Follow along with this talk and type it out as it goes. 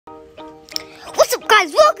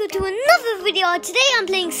guys, welcome to another video. Today I'm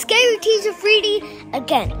playing Scary Teaser 3D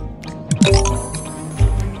again.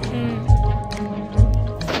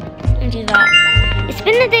 Do that. It's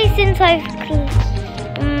been a day since I've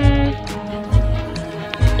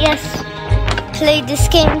played this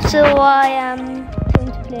game, so I am going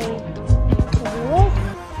to play this.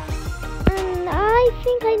 And I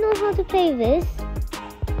think I know how to play this.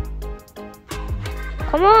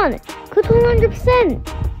 Come on, click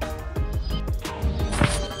 100%.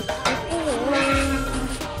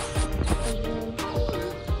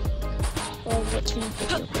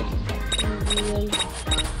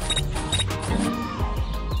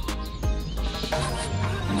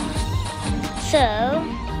 So,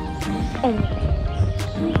 oh my god,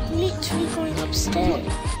 we're literally going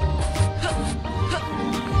upstairs.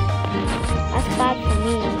 That's bad for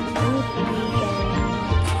me. I need to be going.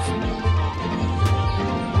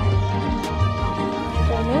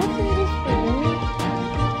 So I know what's in this room.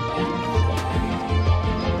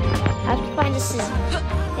 I have to find the scissors.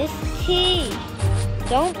 It's key.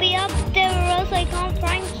 Don't be up there or else I can't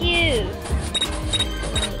prank you.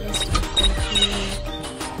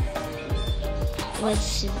 Let's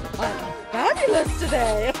see. I'm fabulous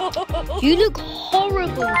today. You look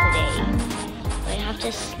horrible today. I have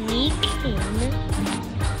to sneak in.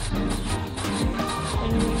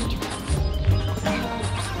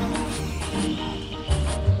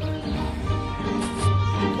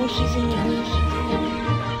 Oh, she's in the room.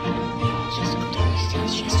 She has to go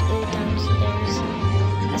downstairs. She has to go downstairs.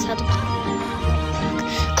 That's how to.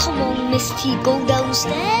 Come on, Misty, go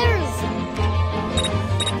downstairs.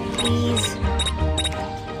 Please.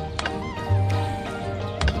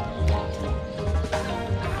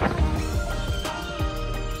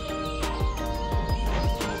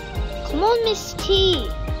 Come on, Miss T.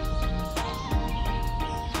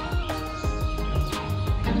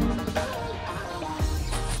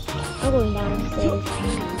 I'm going downstairs.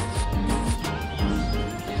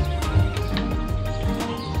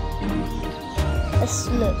 Let's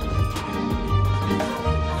look.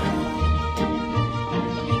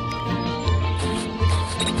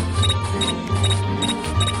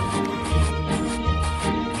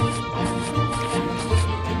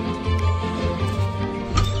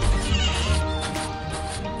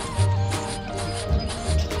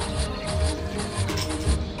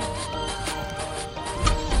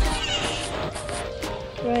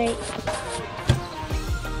 Right.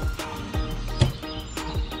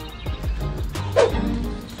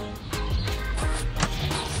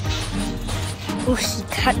 Oh, she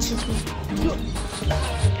catches me.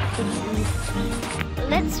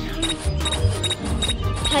 Let's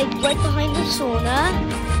hide right behind the sauna.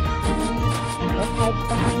 Let's hide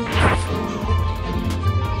behind this.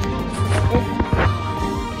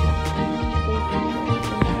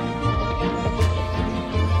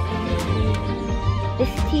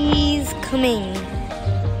 He's coming. No,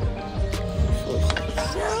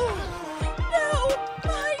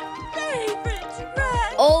 my favorite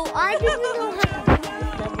rat. Oh, I didn't know how to do this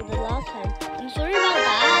level the last time. I'm sorry about that.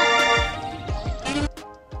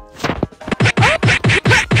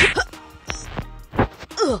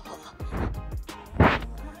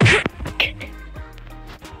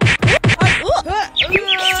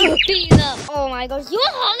 Oh my gosh,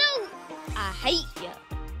 you're hollow. I hate you.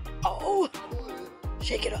 Oh,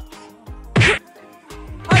 shake it off.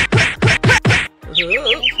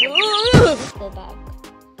 Go back.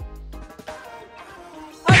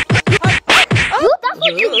 Oh, that's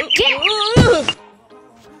what you get.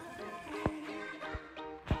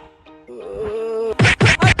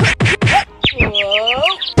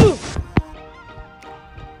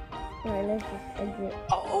 Alright, let's just exit.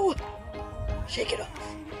 Oh, shake it off.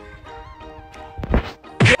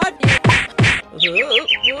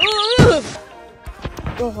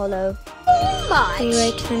 Go hollow. My.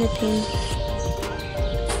 Right, find a pin.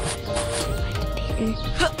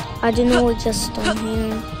 I don't know what's just on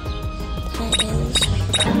here. That is.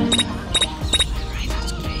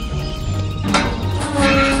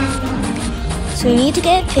 So we need to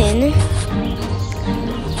get a pin.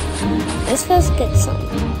 Let's first get some.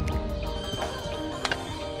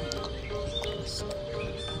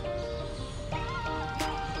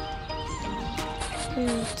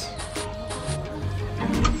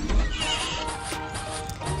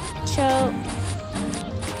 So,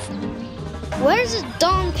 where's the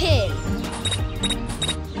dawn pin?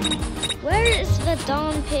 Where is the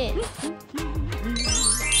dawn pin?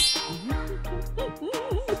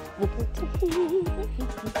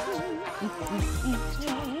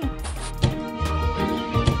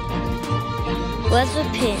 Where's the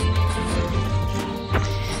pin?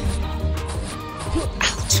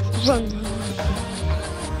 Out! Run!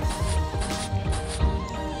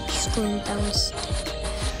 going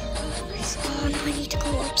downstairs. Oh no, I need to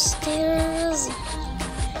go upstairs.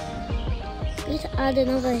 I need to add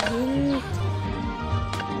another hint.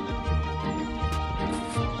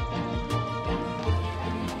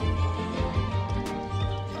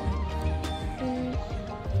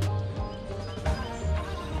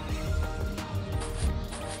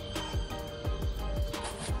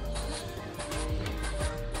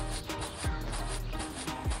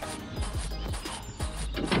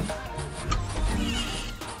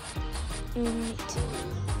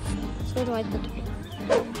 So where do I put it?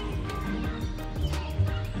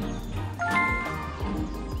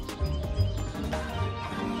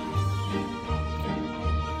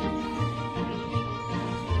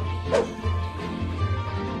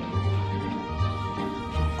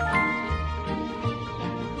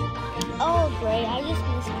 Oh great, I just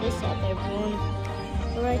messed this up, everyone.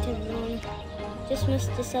 Alright everyone, just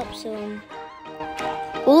messed this up, so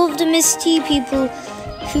all of the Misty people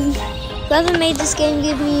whoever made this game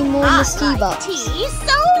give me more Misty bucks. Tea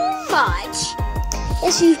so much.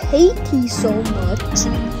 Yes, you hate tea so much.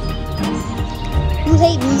 You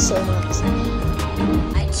hate me so much.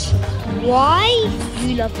 Why do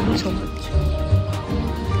you love me so much?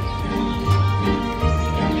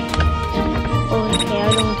 Oh, okay, I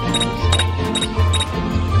don't want to do this.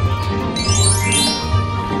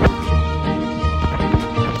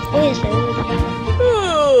 Oh yes, I will.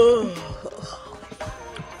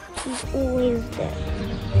 She's always there.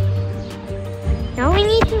 Now we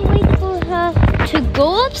need to wait for her to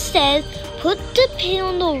go upstairs, put the pin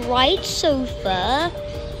on the right sofa,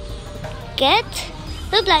 get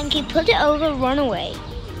the blanket, put it over, run away.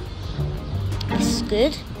 This is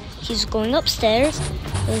good. She's going upstairs,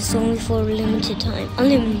 but it's only for a limited time.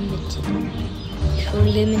 Unlimited. For a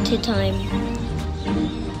limited time.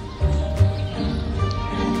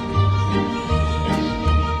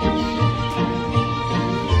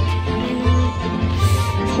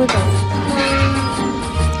 Hold on.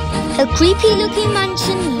 A creepy looking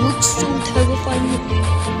mansion looks so terrifying.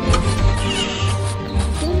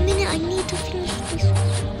 1 minute, I need to finish this.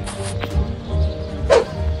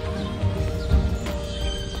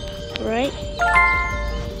 Right.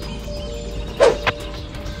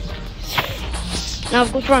 Now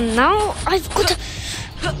I've got to run. Now I've got to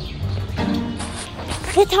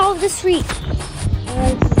get out of the street.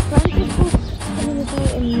 Alright, I'm going to do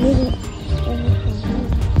a minute.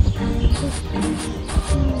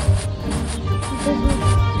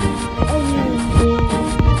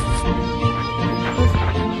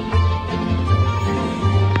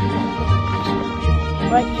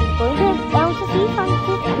 Right, she's going down to see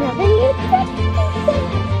Francis and have a new pet.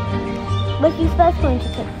 But she's first going to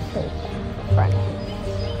take the sofa for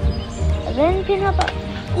Francis. And then pin her back.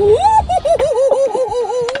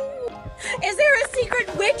 Is there a secret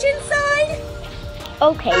witch inside?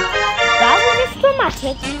 Okay, that was just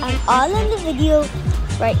dramatic, and I'll end the video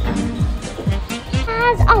right now.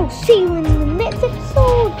 As I'll see you in the next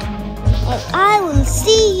episode, and I will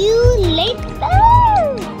see you